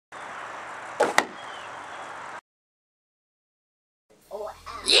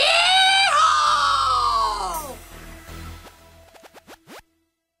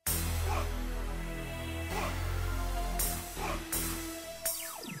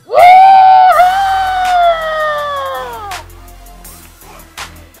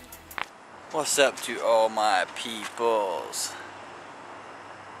What's up to all my peoples?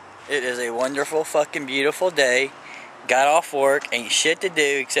 It is a wonderful fucking beautiful day. Got off work, ain't shit to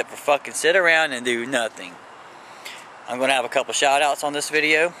do except for fucking sit around and do nothing. I'm gonna have a couple shout outs on this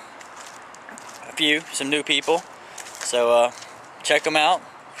video. Some new people. So check them out.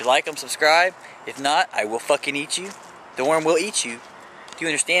 If you like them, subscribe. If not, I will fucking eat you. The worm will eat you. Do you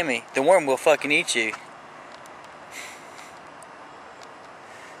understand me? The worm will fucking eat you.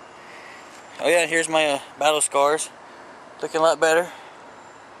 Oh yeah, here's my battle scars. Looking a lot better.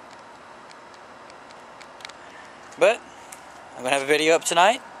 But I'm gonna have a video up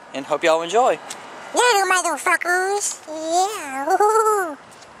tonight and hope y'all enjoy. Later, motherfuckers. Yeah.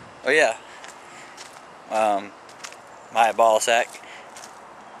 Oh yeah. My ball sack.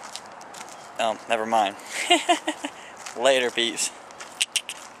 Never mind. Later, peeps.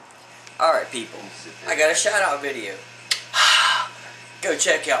 Alright, people. I got a shout out video. Go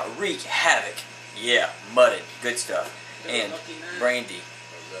check out Wreak Havoc. Yeah, mudded. Good stuff. And Brandy.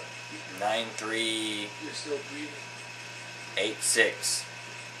 9386.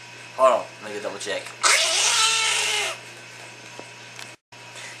 Hold on, let me double check.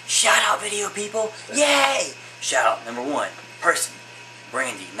 Shout out video, people. Yay! Shout out number 1 person,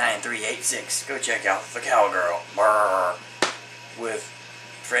 Brandy 9386. Go check out the cowgirl. Brrr. With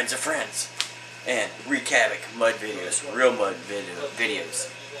friends of friends. And Wreak Havoc mud videos, real mud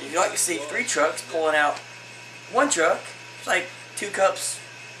videos. If you like to see 3 trucks pulling out 1 truck, it's like 2 cups,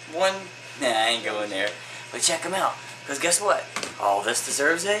 1. Nah, I ain't going there. But check them out, because guess what? All this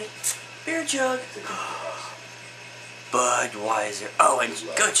deserves a beer jug. Budweiser. Oh, and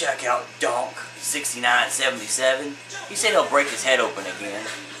go check out Donk 6977. He said he'll break his head open again.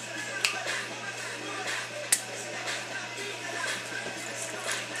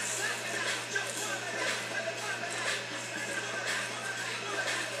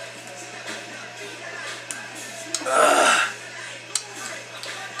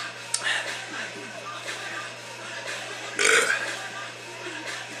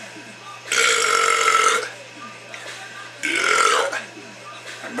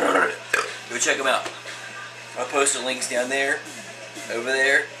 Go check them out. I'll post the links down there, over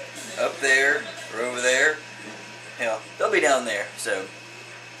there, up there, or over there. Hell, they'll be down there. So,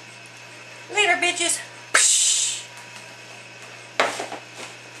 later, bitches.